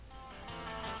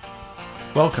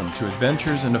Welcome to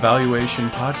Adventures in Evaluation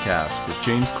podcast with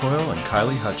James Coyle and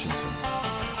Kylie Hutchinson.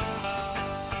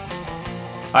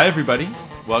 Hi, everybody.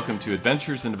 Welcome to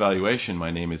Adventures in Evaluation.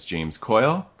 My name is James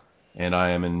Coyle, and I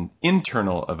am an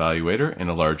internal evaluator in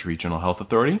a large regional health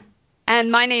authority.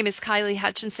 And my name is Kylie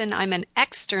Hutchinson. I'm an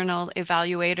external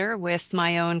evaluator with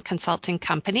my own consulting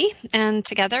company. And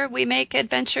together we make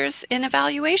Adventures in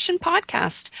Evaluation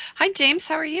podcast. Hi, James.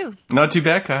 How are you? Not too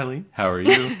bad, Kylie. How are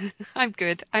you? I'm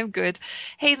good.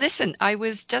 Hey, listen, I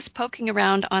was just poking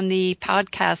around on the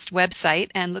podcast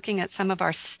website and looking at some of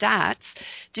our stats.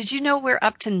 Did you know we're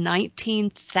up to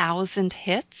 19,000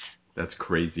 hits? That's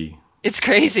crazy. It's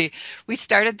crazy. We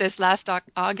started this last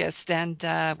August, and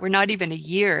we're not even a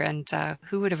year, and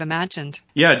who would have imagined?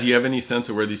 Yeah, do you have any sense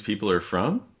of where these people are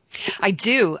from? I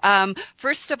do.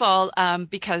 First of all,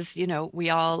 because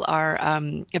we all are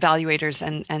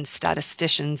evaluators and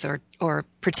statisticians, or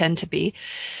pretend to be.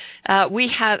 We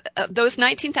have those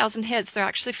 19,000 hits. They're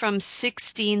actually from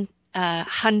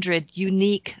 1,600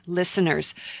 unique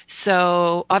listeners.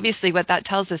 So obviously what that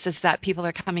tells us is that people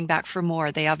are coming back for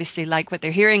more. They obviously like what they're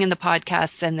hearing in the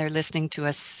podcasts and they're listening to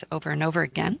us over and over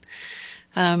again.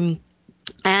 And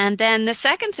then the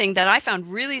second thing that I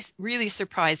found really, really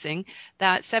surprising,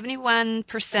 that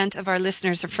 71% of our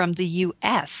listeners are from the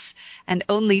US and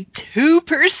only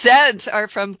 2% are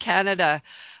from Canada.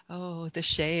 Oh, the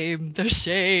shame, the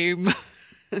shame.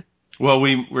 Well,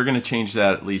 we're going to change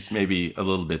that at least maybe a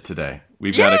little bit today.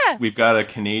 We've got a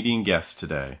Canadian guest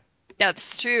today.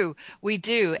 That's true. We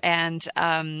do. And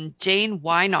Jane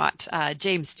Wynot.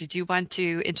 James, did you want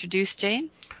to introduce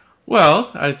Jane? Well,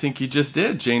 I think you just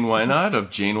did. Jane Wynot of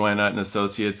Jane Wynot and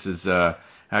Associates has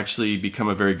actually become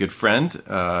a very good friend.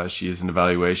 She is an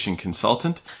evaluation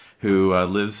consultant who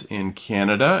lives in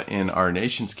Canada, in our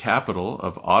nation's capital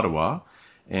of Ottawa.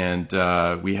 And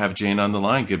we have Jane on the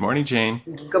line. Good morning, Jane.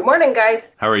 Good morning, guys.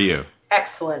 How are you?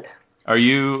 Excellent. Are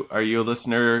you a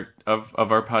listener of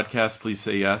our podcast? Please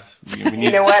say yes. You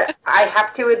know what? I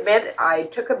have to admit, I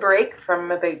took a break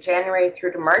from about January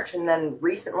through to March, and then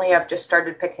recently I've just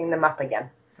started picking them up again.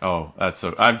 Oh, that's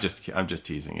so. I'm just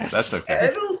teasing you. That's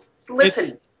okay.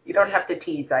 Listen, you don't have to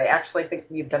tease. I actually think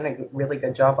you've done a really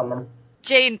good job on them.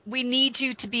 Jane, we need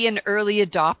you to be an early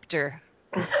adopter.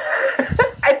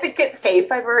 I think it's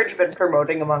safe. I've already been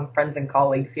promoting among friends and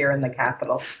colleagues here in the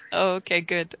capital. Oh, okay,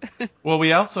 good. Well,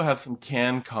 we also have some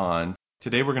CanCon.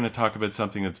 Today we're going to talk about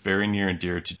something that's very near and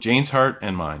dear to Jane's heart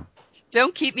and mine.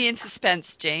 Don't keep me in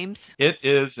suspense, James. It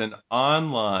is an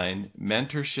online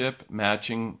mentorship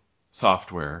matching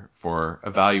software for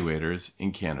evaluators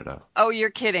in Canada. Oh, you're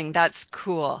kidding. That's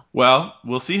cool. Well,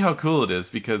 we'll see how cool it is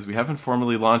because we haven't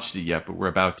formally launched it yet, but we're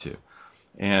about to.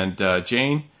 And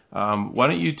Jane, why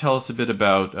don't you tell us a bit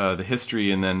about the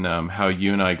history and then how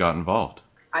you and I got involved?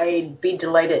 I'd be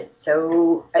delighted.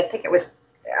 So I think it was,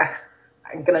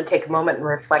 I'm going to take a moment and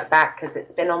reflect back because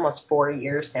it's been almost 4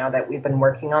 years now that we've been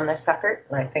working on this effort.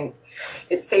 And I think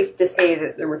it's safe to say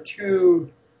that there were two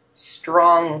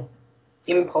strong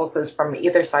impulses from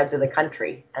either sides of the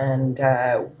country. And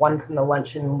one from the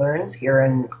Lunch and Learns here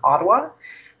in Ottawa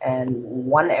and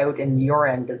one out in your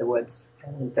end of the woods.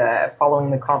 And following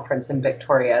the conference in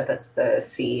Victoria, that's the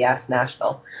CES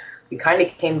National, we kind of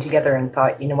came together and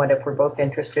thought, you know what, if we're both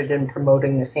interested in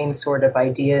promoting the same sort of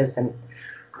ideas and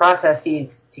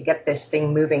processes to get this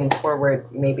thing moving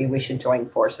forward, maybe we should join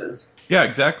forces. Yeah,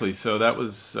 exactly. So that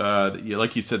was,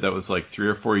 like you said, that was like 3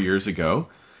 or 4 years ago.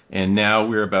 And now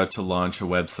we're about to launch a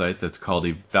website that's called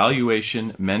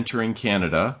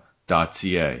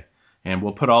evaluationmentoringcanada.ca. And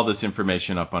we'll put all this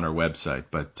information up on our website.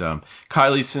 But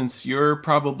Kylie, since you're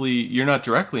not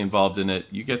directly involved in it,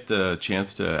 you get the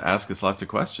chance to ask us lots of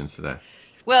questions today.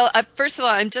 Well, first of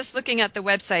all, I'm just looking at the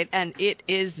website and it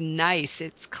is nice.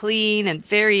 It's clean and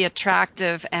very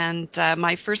attractive. And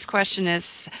my first question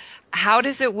is, how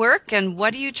does it work and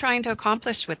what are you trying to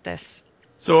accomplish with this?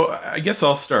 So I guess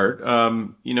I'll start.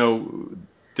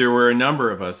 There were a number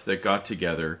of us that got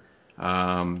together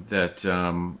that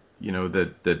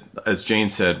as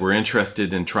Jane said, we're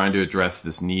interested in trying to address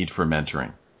this need for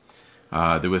mentoring.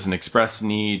 There was an express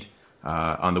need.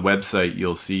 On the website,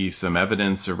 you'll see some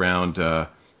evidence around the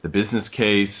business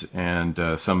case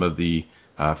and some of the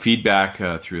feedback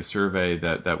through a survey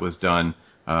that was done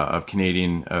of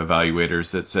Canadian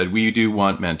evaluators that said, we do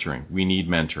want mentoring. We need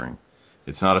mentoring.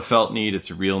 It's not a felt need. It's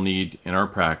a real need in our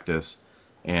practice.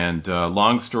 And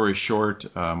long story short,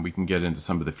 we can get into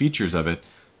some of the features of it,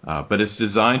 but it's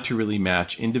designed to really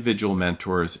match individual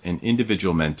mentors and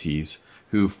individual mentees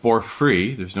who, for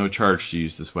free, there's no charge to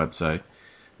use this website,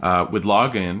 would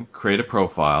log in, create a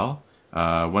profile.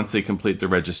 Once they complete the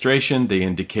registration, they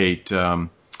indicate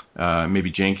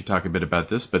maybe Jane could talk a bit about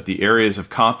this, but the areas of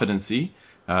competency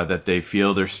that they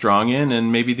feel they're strong in,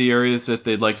 and maybe the areas that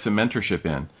they'd like some mentorship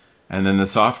in. And then the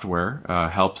software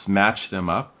helps match them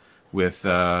up with,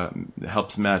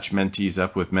 helps match mentees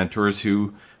up with mentors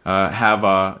who have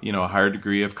a higher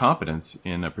degree of competence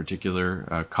in a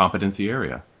particular competency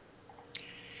area.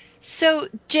 So,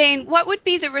 Jane, what would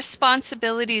be the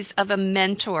responsibilities of a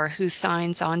mentor who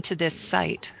signs on to this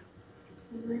site?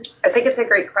 I think it's a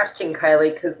great question,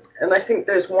 Kylie, and I think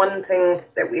there's one thing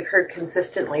that we've heard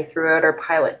consistently throughout our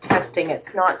pilot testing.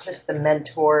 It's not just the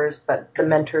mentors, but the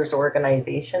mentors'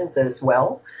 organizations as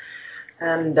well.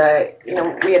 And,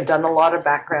 we had done a lot of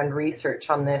background research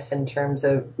on this in terms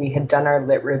of, we had done our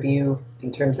lit review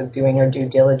in terms of doing our due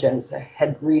diligence,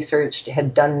 had researched,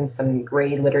 had done some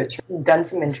gray literature, done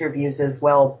some interviews as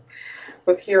well,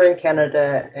 both here in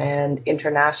Canada and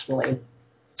internationally,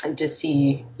 and to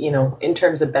see, in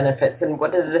terms of benefits. And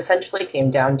what it essentially came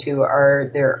down to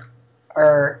there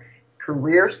are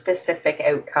career-specific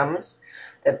outcomes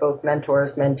that both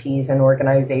mentors, mentees, and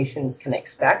organizations can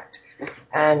expect,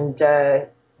 and the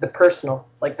personal,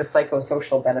 like the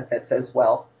psychosocial benefits as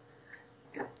well.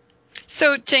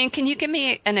 So, Jane, can you give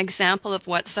me an example of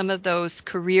what some of those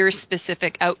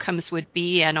career-specific outcomes would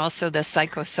be, and also the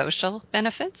psychosocial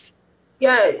benefits?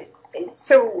 Yeah.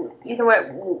 So, you know what,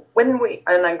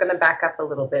 and I'm going to back up a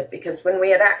little bit, because when we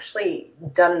had actually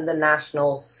done the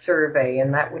national survey,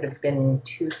 and that would have been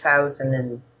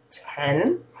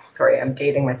 2010, sorry, I'm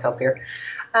dating myself here,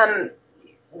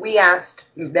 we asked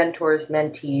mentors,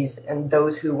 mentees, and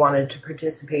those who wanted to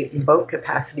participate in both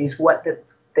capacities what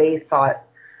they thought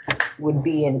would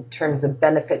be in terms of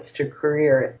benefits to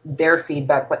career. Their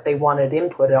feedback, what they wanted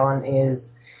input on,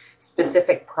 is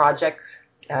specific projects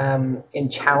in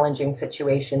challenging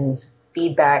situations,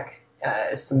 feedback,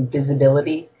 some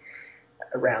visibility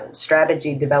around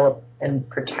strategy, develop, and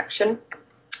protection.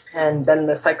 And then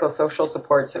the psychosocial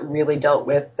supports that really dealt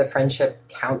with the friendship,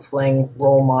 counseling,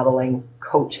 role modeling,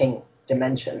 coaching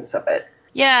dimensions of it.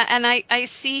 Yeah, and I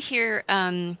see here,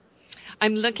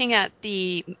 I'm looking at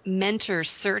the mentor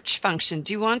search function.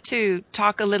 Do you want to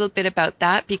talk a little bit about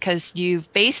that? Because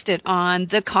you've based it on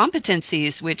the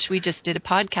competencies, which we just did a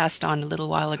podcast on a little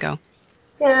while ago.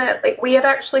 Yeah, we had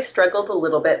actually struggled a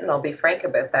little bit, and I'll be frank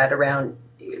about that,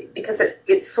 because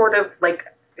it's sort of like,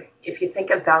 if you think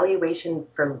evaluation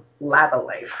for Lava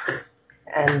Life.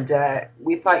 And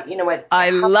we thought, you know what?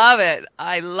 I love it.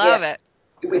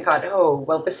 We thought, oh,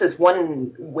 well, this is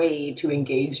one way to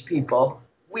engage people.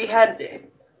 We had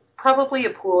probably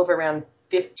a pool of around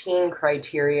 15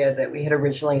 criteria that we had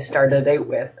originally started out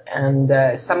with.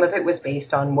 And some of it was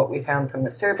based on what we found from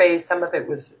the survey. Some of it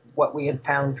was what we had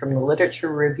found from the literature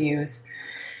reviews.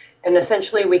 And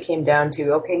essentially we came down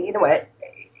to, okay, you know what?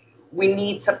 We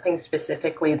need something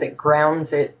specifically that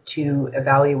grounds it to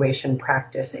evaluation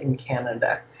practice in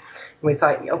Canada. And we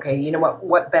thought, okay, you know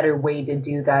what better way to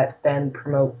do that than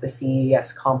promote the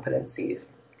CES competencies?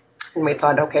 And we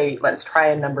thought, okay, let's try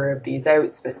a number of these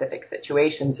out, specific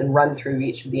situations, and run through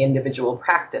each of the individual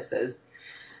practices.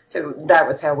 So that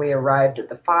was how we arrived at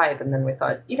the 5. And then we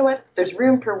thought, you know what, there's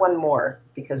room for one more,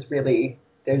 because really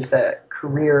there's a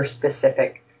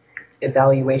career-specific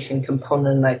evaluation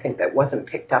component, I think, that wasn't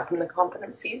picked up in the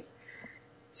competencies.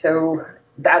 So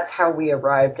that's how we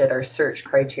arrived at our search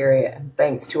criteria. And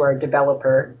thanks to our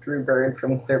developer, Drew Bird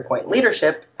from ClearPoint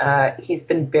Leadership, he's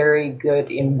been very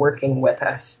good in working with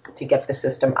us to get the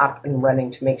system up and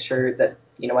running, to make sure that,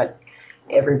 you know what,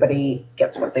 everybody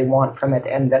gets what they want from it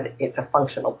and that it's a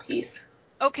functional piece.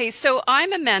 Okay, so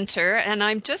I'm a mentor, and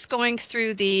I'm just going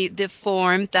through the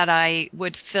form that I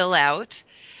would fill out.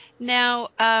 Now,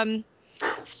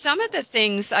 some of the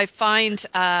things I find,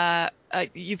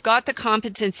 you've got the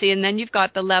competency, and then you've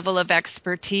got the level of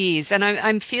expertise. And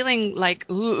I'm feeling like,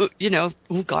 oh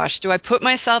gosh, do I put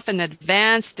myself in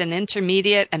advanced, an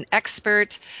intermediate, an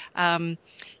expert? Do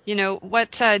you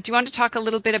want to talk a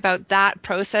little bit about that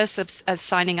process of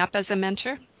signing up as a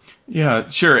mentor? Yeah,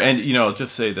 sure. And, I'll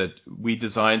just say that we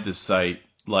designed this site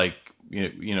like,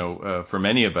 for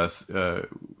many of us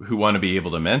who want to be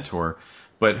able to mentor,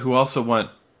 but who also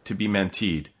want to be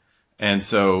menteed. And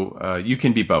so you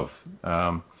can be both.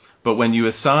 But when you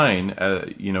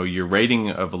assign, your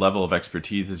rating of a level of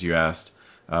expertise, as you asked,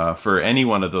 for any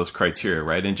one of those criteria,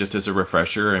 right? And just as a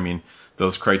refresher, I mean,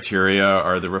 those criteria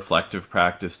are the reflective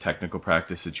practice, technical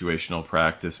practice, situational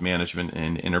practice, management,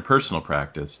 and interpersonal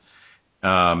practice.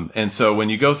 And so when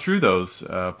you go through those,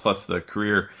 plus the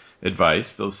career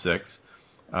advice, those 6,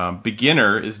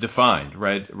 beginner is defined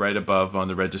right above on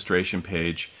the registration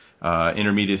page.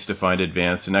 Intermediate is defined,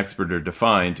 advanced and expert are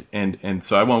defined, and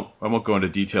so I won't go into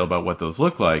detail about what those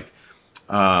look like,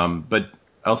 But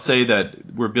I'll say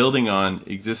that we're building on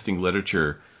existing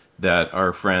literature that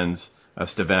our friends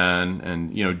Stevan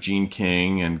and Gene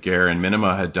King and Gare and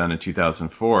Minima had done in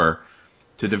 2004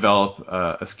 to develop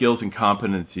a skills and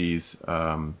competencies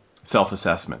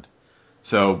self-assessment.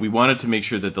 So we wanted to make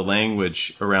sure that the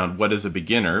language around what is a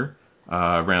beginner,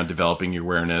 around developing your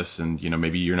awareness, and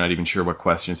maybe you're not even sure what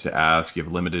questions to ask, you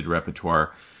have limited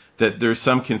repertoire, that there's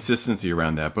some consistency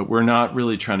around that. But we're not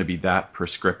really trying to be that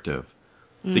prescriptive.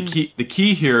 The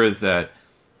key here is that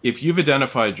if you've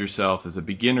identified yourself as a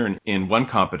beginner in one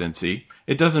competency,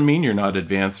 it doesn't mean you're not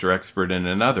advanced or expert in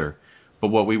another. But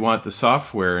what we want the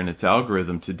software and its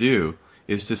algorithm to do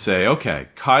is to say, okay,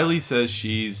 Kylie says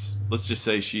let's just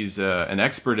say she's an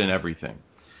expert in everything.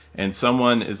 And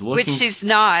someone is looking... Which she's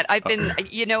not. I've been,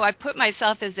 I put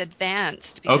myself as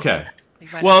advanced. Okay.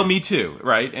 Well, me too,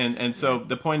 right? And so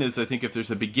the point is, I think if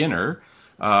there's a beginner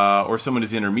or someone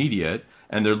who's intermediate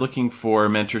and they're looking for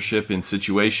mentorship in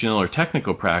situational or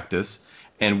technical practice,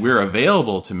 and we're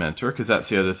available to mentor, because that's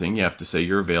the other thing, you have to say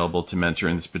you're available to mentor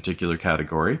in this particular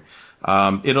category,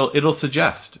 it'll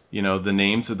suggest, the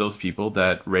names of those people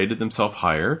that rated themselves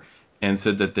higher and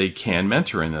said that they can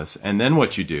mentor in this. And then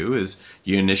what you do is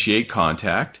you initiate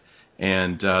contact,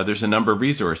 and there's a number of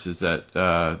resources that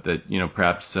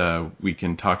perhaps we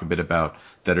can talk a bit about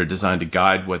that are designed to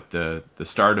guide what the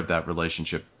start of that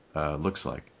relationship looks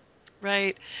like.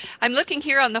 Right. I'm looking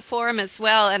here on the forum as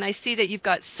well, and I see that you've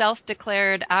got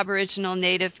self-declared Aboriginal,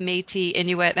 Native, Métis,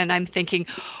 Inuit, and I'm thinking,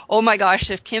 oh my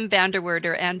gosh, if Kim Vanderwoord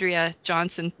or Andrea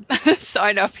Johnson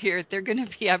sign up here, they're going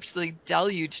to be absolutely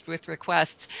deluged with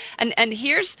requests. And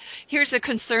here's a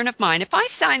concern of mine. If I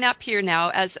sign up here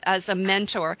now as a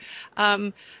mentor,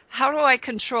 how do I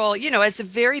control, as a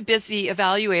very busy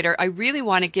evaluator, I really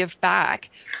want to give back,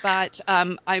 but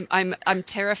I'm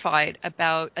terrified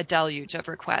about a deluge of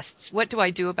requests. What do I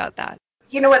do about that?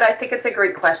 You know what? I think it's a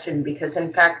great question because,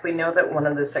 in fact, we know that one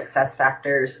of the success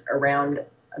factors around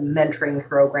a mentoring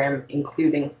program,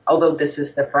 including, although this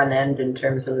is the front end in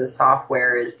terms of the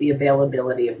software, is the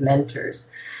availability of mentors.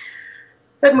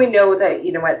 But we know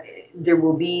that, there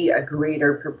will be a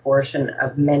greater proportion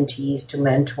of mentees to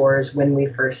mentors when we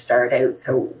first start out.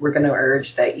 So we're going to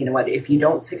urge that, if you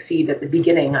don't succeed at the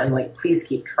beginning, I'm like, please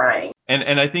keep trying.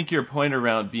 And I think your point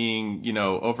around being,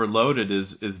 overloaded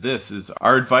is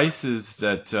our advice is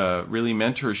that really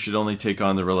mentors should only take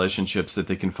on the relationships that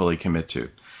they can fully commit to.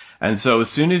 And so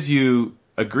as soon as you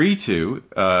agree to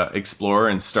explore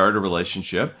and start a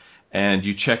relationship, and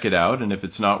you check it out, and if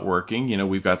it's not working,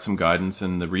 we've got some guidance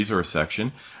in the resource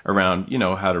section around,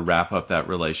 how to wrap up that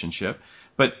relationship.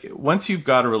 But once you've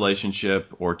got a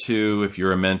relationship or two, if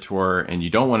you're a mentor and you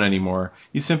don't want any more,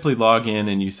 you simply log in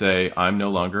and you say, I'm no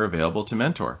longer available to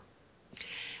mentor.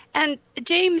 And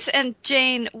James and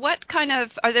Jane,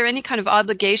 are there any kind of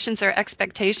obligations or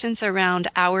expectations around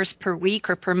hours per week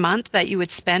or per month that you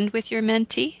would spend with your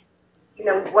mentee?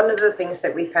 One of the things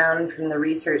that we found from the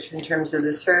research in terms of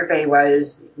the survey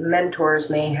was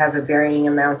mentors may have a varying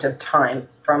amount of time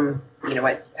from,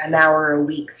 an hour a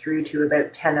week through to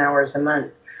about 10 hours a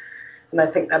month. And I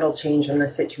think that'll change in the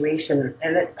situation.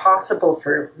 And it's possible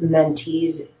for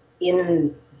mentees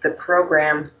in the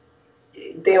program,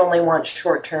 they only want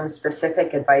short-term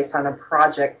specific advice on a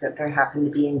project that they happen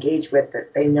to be engaged with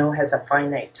that they know has a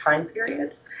finite time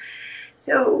period.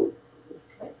 So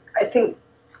I think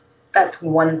that's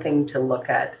one thing to look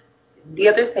at. The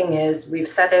other thing is we've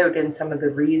set out in some of the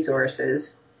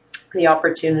resources the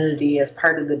opportunity as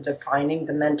part of the defining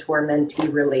the mentor-mentee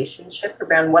relationship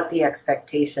around what the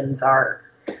expectations are.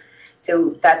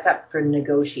 So that's up for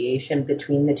negotiation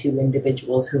between the two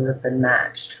individuals who have been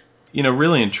matched.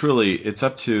 Really and truly, it's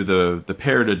up to the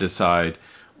pair to decide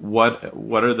what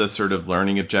are the sort of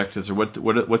learning objectives or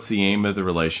what's the aim of the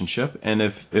relationship. And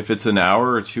if it's an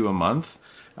hour or two a month,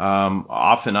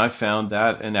 often I've found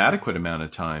that an adequate amount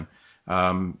of time.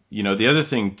 The other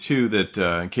thing too that,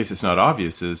 in case it's not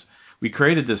obvious, is we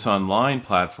created this online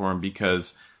platform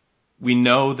because we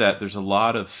know that there's a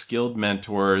lot of skilled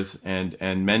mentors and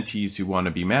mentees who want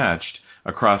to be matched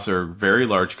across our very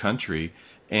large country.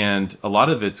 And a lot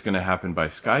of it's going to happen by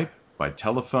Skype, by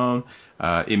telephone.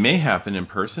 It may happen in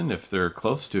person if they're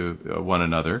close to one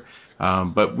another.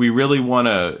 But we really want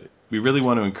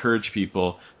to encourage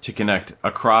people to connect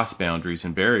across boundaries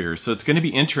and barriers. So it's going to be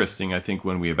interesting, I think,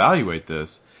 when we evaluate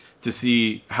this, to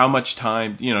see how much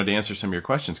time, to answer some of your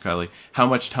questions, Kylie, how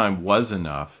much time was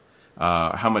enough?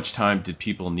 How much time did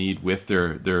people need with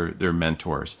their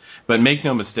mentors? But make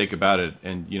no mistake about it,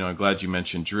 and I'm glad you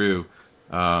mentioned Drew.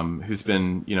 who's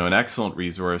been, an excellent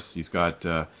resource. He's got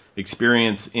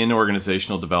experience in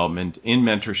organizational development, in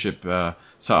mentorship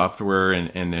software,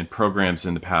 and in programs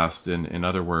in the past and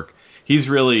other work. He's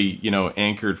really,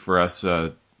 anchored for us,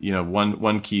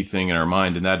 one key thing in our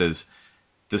mind, and that is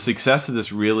the success of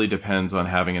this really depends on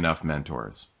having enough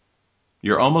mentors.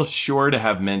 You're almost sure to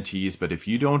have mentees, but if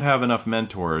you don't have enough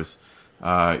mentors,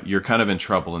 you're kind of in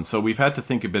trouble. And so we've had to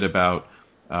think a bit about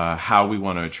how we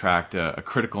want to attract a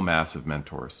critical mass of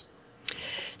mentors.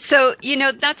 So,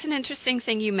 that's an interesting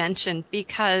thing you mentioned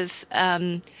because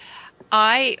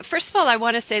first of all, I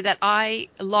want to say that I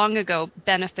long ago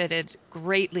benefited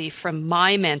greatly from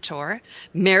my mentor,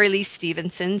 Mary Lee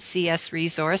Stevenson, CS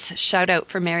Resource. Shout out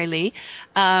for Mary Lee,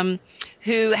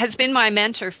 who has been my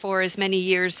mentor for as many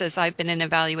years as I've been in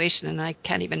evaluation, and I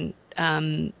can't even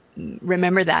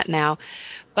remember that now.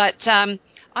 But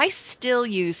I still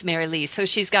use Mary Lee. So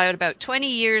she's got about 20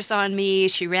 years on me.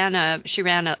 She ran a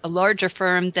larger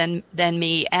firm than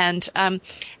me, and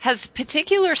has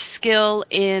particular skill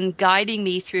in guiding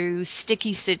me through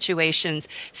sticky situations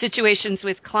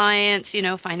with clients,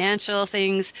 financial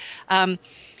things.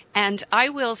 And I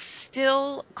will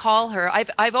still call her.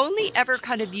 I've only ever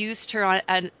kind of used her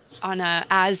on a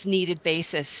as needed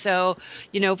basis. So,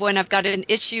 when I've got an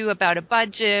issue about a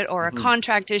budget or a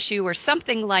contract issue or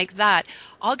something like that,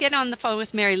 I'll get on the phone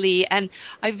with Mary Lee. And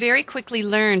I very quickly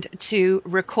learned to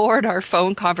record our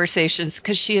phone conversations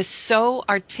because she is so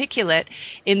articulate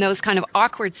in those kind of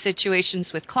awkward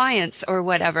situations with clients or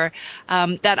whatever,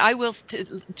 that I will,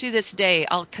 to this day,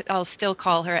 I'll still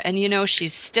call her. And,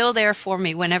 she's still there for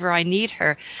me whenever I need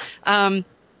her.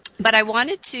 But I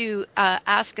wanted to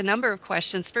ask a number of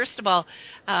questions. First of all,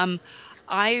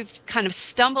 I've kind of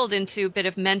stumbled into a bit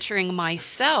of mentoring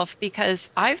myself because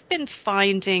I've been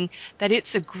finding that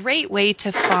it's a great way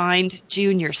to find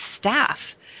junior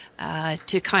staff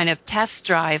to kind of test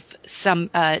drive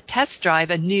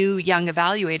a new young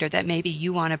evaluator that maybe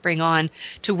you want to bring on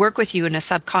to work with you in a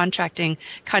subcontracting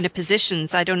kind of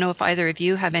positions. I don't know if either of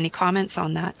you have any comments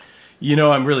on that.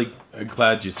 I'm really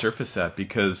glad you surfaced that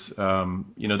because,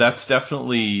 that's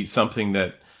definitely something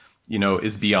that,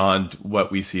 is beyond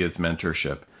what we see as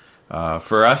mentorship.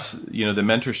 For us, the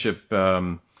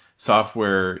mentorship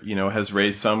software, has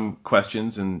raised some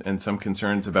questions and some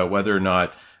concerns about whether or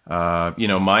not,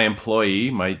 my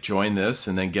employee might join this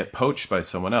and then get poached by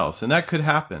someone else. And that could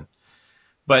happen.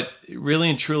 But really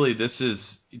and truly, this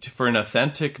is for an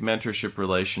authentic mentorship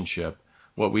relationship.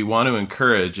 What we want to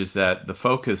encourage is that the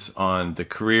focus on the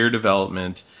career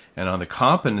development and on the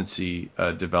competency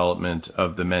development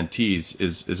of the mentees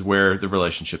is where the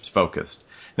relationship's focused.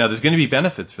 Now, there's going to be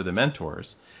benefits for the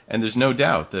mentors, and there's no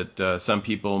doubt that some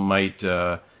people might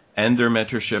end their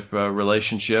mentorship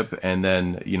relationship, and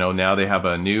then now they have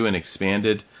a new and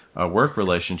expanded work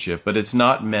relationship, but it's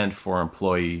not meant for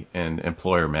employee and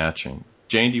employer matching.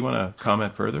 Jane, do you want to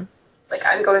comment further? Like,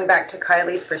 I'm going back to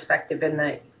Kylie's perspective in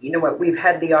that, we've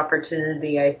had the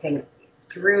opportunity, I think,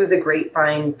 through the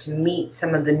grapevine to meet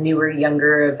some of the newer,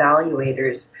 younger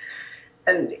evaluators.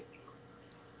 And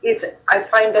I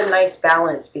find a nice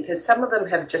balance because some of them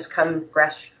have just come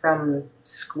fresh from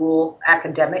school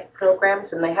academic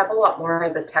programs and they have a lot more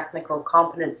of the technical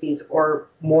competencies or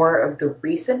more of the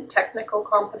recent technical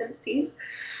competencies.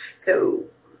 So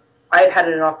I've had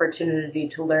an opportunity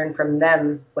to learn from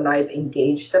them when I've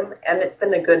engaged them, and it's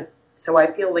been so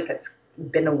I feel like it's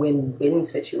been a win-win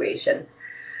situation.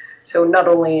 So not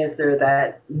only is there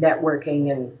that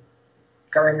networking and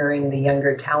garnering the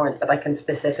younger talent, but I can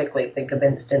specifically think of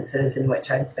instances in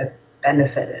which I've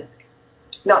benefited.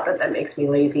 Not that makes me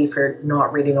lazy for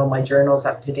not reading all my journals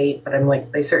up to date, but I'm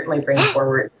like, they certainly bring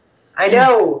forward. I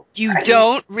know. You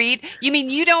don't read? You mean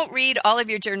you don't read all of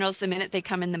your journals the minute they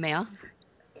come in the mail?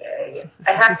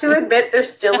 I have to admit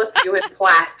there's still a few in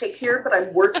plastic here, but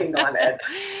I'm working on it.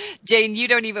 Jane, you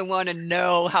don't even want to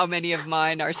know how many of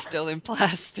mine are still in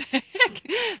plastic.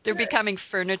 They're becoming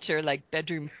furniture, like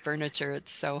bedroom furniture.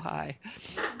 It's so high.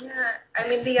 Yeah, I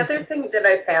mean, the other thing that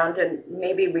I found, and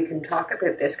maybe we can talk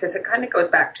about this because it kind of goes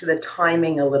back to the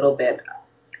timing a little bit.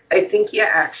 I think you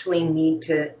actually need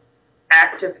to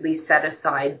actively set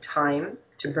aside time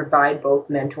to provide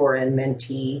both mentor and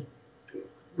mentee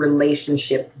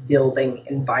relationship building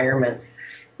environments.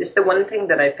 It's the one thing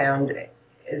that I found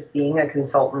as being a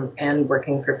consultant and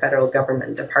working for federal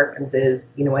government departments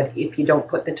is, if you don't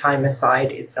put the time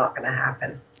aside, it's not going to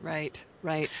happen. Right.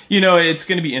 It's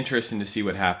going to be interesting to see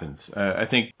what happens. I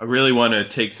think I really want to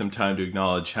take some time to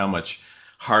acknowledge how much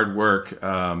hard work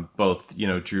both,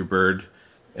 Drew Bird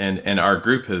and our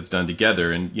group have done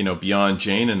together. And, beyond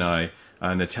Jane and I,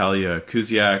 Natalia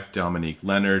Kuziak, Dominique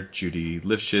Leonard, Judy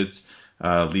Lifshitz,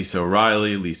 Lisa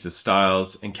O'Reilly, Lisa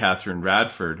Stiles, and Catherine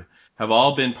Radford have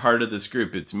all been part of this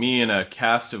group. It's me and a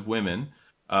cast of women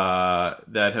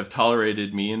that have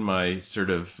tolerated me and my sort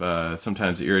of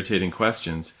sometimes irritating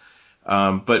questions.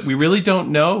 But we really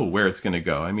don't know where it's going to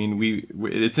go. I mean,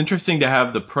 it's interesting to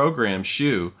have the program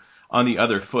shoe on the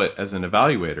other foot as an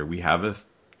evaluator. We have a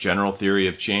general theory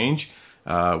of change.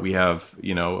 We have,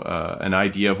 an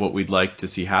idea of what we'd like to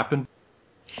see happen.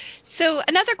 So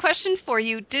another question for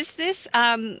you: Does this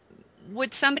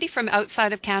would somebody from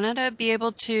outside of Canada be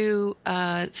able to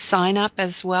sign up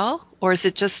as well, or is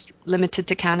it just limited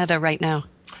to Canada right now?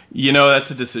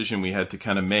 That's a decision we had to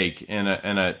kind of make, and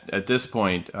at this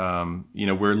point,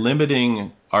 we're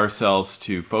limiting ourselves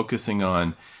to focusing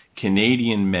on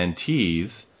Canadian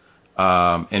mentees,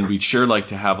 and we'd sure like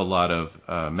to have a lot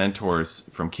of mentors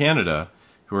from Canada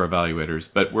who are evaluators,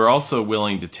 but we're also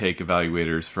willing to take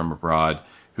evaluators from abroad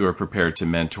who are prepared to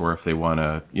mentor if they want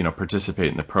to,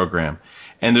 participate in the program.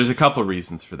 And there's a couple of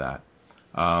reasons for that.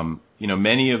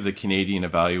 Many of the Canadian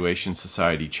Evaluation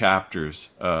Society chapters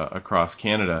across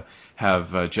Canada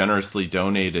have generously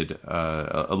donated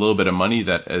a little bit of money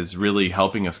that is really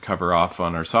helping us cover off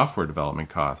on our software development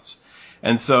costs.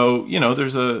 And so,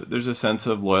 there's a sense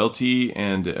of loyalty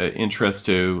and interest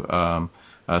to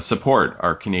support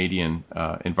our Canadian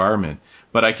environment.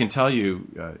 But I can tell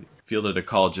you, fielded a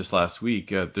call just last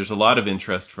week. There's a lot of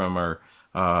interest from our,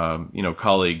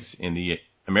 colleagues in the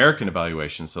American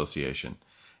Evaluation Association.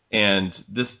 And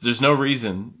there's no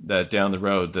reason that down the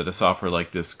road that a software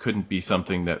like this couldn't be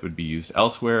something that would be used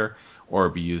elsewhere or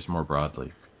be used more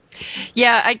broadly.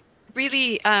 Yeah, I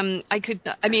really,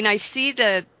 I see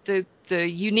the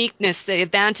uniqueness, the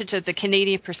advantage of the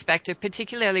Canadian perspective,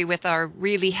 particularly with our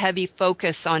really heavy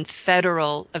focus on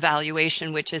federal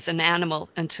evaluation, which is an animal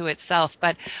unto itself.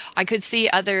 But I could see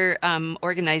other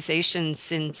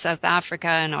organizations in South Africa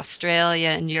and Australia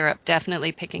and Europe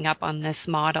definitely picking up on this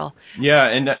model. Yeah,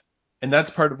 and that's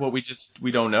part of what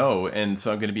we don't know, and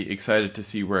so I'm going to be excited to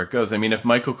see where it goes. I mean, if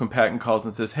Michael Compatan calls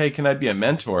and says, "Hey, can I be a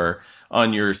mentor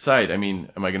on your site?" I mean,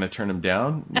 am I going to turn him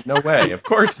down? No way. Of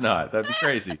course not. That'd be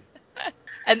crazy.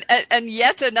 And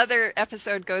yet another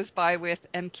episode goes by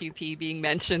with MQP being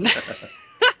mentioned.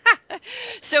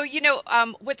 So,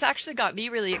 what's actually got me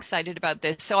really excited about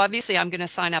this, so obviously I'm going to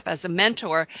sign up as a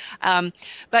mentor,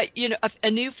 but, a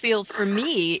new field for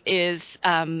me is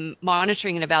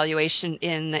monitoring and evaluation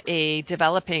in a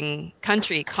developing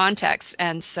country context.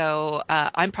 And so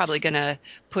I'm probably going to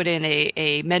put in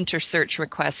a mentor search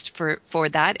request for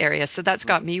that area. So that's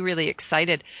got me really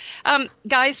excited.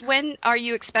 Guys, when are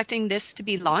you expecting this to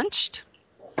be launched?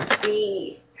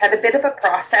 We had a bit of a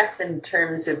process in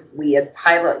terms of we had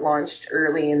pilot launched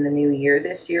early in the new year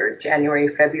this year, January,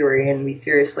 February, and we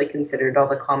seriously considered all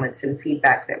the comments and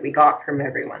feedback that we got from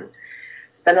everyone.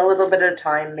 Spent a little bit of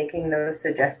time making those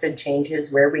suggested changes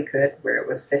where we could, where it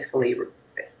was fiscally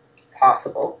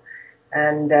possible.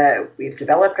 And we've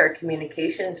developed our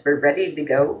communications. We're ready to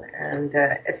go. And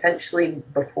essentially,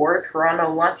 before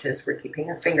Toronto launches, we're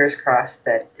keeping our fingers crossed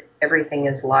that everything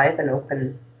is live and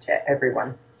open to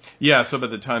everyone. Yeah, so by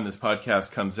the time this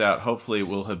podcast comes out, hopefully it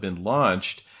will have been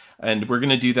launched. And we're going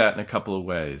to do that in a couple of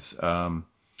ways.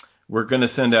 We're going to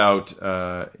send out,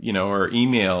 our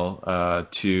email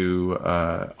to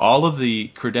all of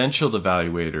the credentialed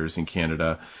evaluators in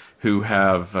Canada who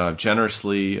have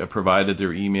generously provided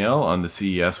their email on the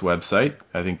CES website.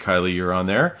 I think, Kylie, you're on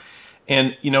there.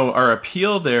 And, our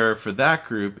appeal there for that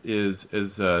group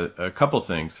is a couple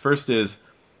things. First is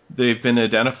they've been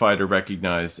identified or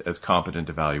recognized as competent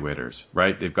evaluators,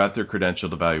 right? They've got their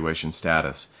credentialed evaluation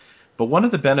status. But one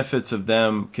of the benefits of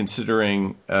them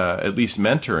considering at least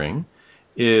mentoring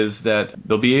is that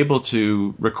they'll be able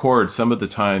to record some of the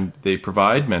time they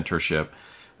provide mentorship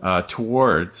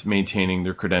towards maintaining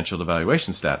their credentialed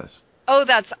evaluation status. Oh,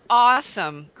 that's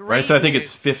awesome. Great. Right. So I think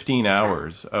it's 15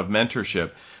 hours of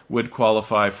mentorship would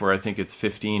qualify for, I think it's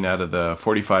 15 out of the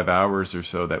 45 hours or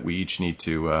so that we each need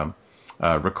to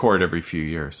record every few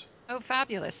years. Oh,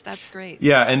 fabulous. That's great.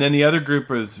 Yeah. And then the other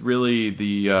group is really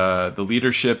the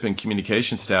leadership and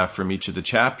communication staff from each of the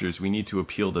chapters. We need to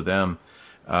appeal to them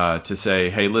to say,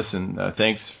 hey, listen,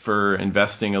 thanks for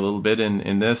investing a little bit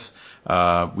in this.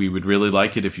 We would really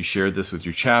like it if you shared this with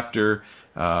your chapter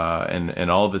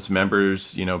and all of its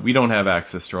members. We don't have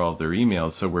access to all of their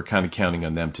emails, so we're kind of counting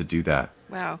on them to do that.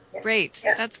 Wow. Yeah. Great.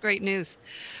 Yeah. That's great news.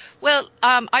 Well,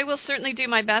 I will certainly do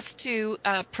my best to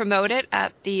promote it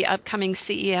at the upcoming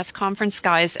CES conference,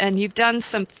 guys. And you've done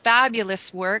some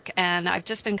fabulous work, and I've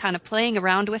just been kind of playing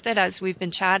around with it as we've been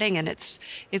chatting, and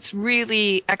it's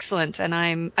really excellent. And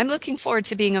I'm looking forward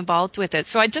to being involved with it.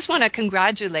 So I just want to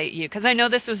congratulate you because I know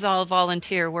this was all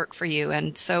volunteer work for you,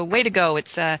 and so way to go!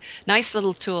 It's a nice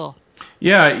little tool.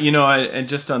 Yeah, and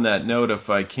just on that note,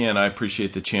 if I can, I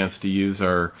appreciate the chance to use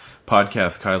our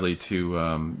podcast, Kylie,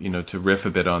 to to riff a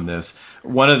bit on this.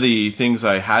 One of the things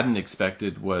I hadn't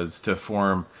expected was to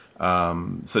form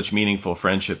such meaningful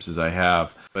friendships as I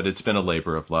have, but it's been a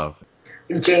labor of love.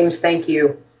 James, thank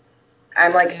you.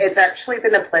 I'm like, Yeah. it's actually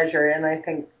been a pleasure. And I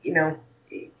think,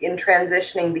 in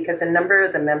transitioning, because a number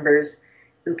of the members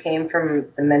who came from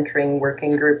the mentoring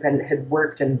working group and had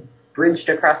worked and bridged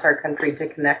across our country to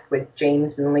connect with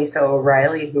James and Lisa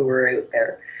O'Reilly, who were out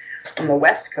there on the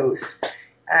West Coast,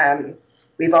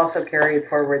 we've also carried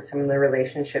forward some of the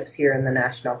relationships here in the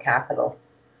national capital.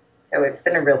 So it's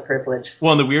been a real privilege.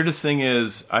 Well, and the weirdest thing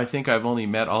is, I think I've only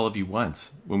met all of you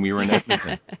once when we were in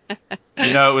Edmonton.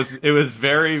 It was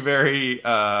very, very,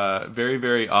 very,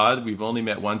 very odd. We've only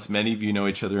met once. Many of you know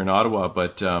each other in Ottawa,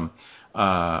 but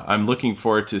I'm looking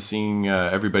forward to seeing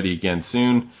everybody again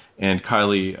soon. And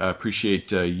Kylie,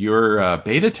 appreciate your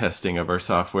beta testing of our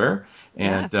software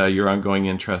and your ongoing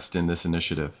interest in this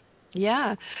initiative.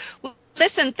 Yeah. Well,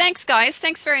 listen, thanks, guys.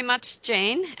 Thanks very much,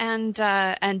 Jane and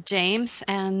James.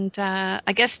 And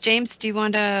I guess, James, do you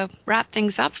want to wrap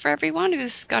things up for everyone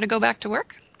who's got to go back to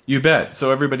work? You bet.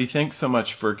 So everybody, thanks so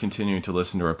much for continuing to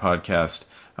listen to our podcast.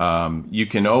 You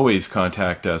can always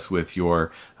contact us with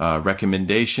your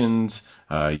recommendations,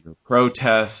 your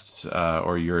protests,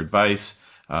 or your advice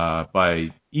by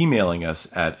emailing us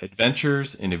at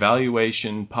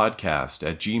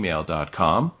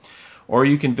adventuresandevaluationpodcast@gmail.com. Or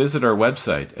you can visit our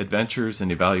website,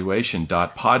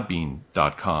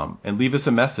 adventuresandevaluation.podbean.com, and leave us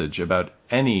a message about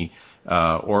any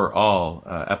or all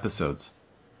episodes.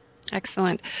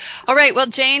 Excellent. All right. Well,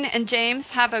 Jane and James,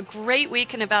 have a great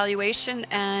week in evaluation,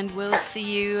 and we'll see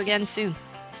you again soon.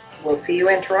 We'll see you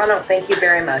in Toronto. Thank you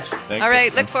very much. Thanks. All right.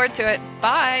 Everyone. Look forward to it.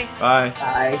 Bye. Bye.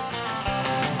 Bye.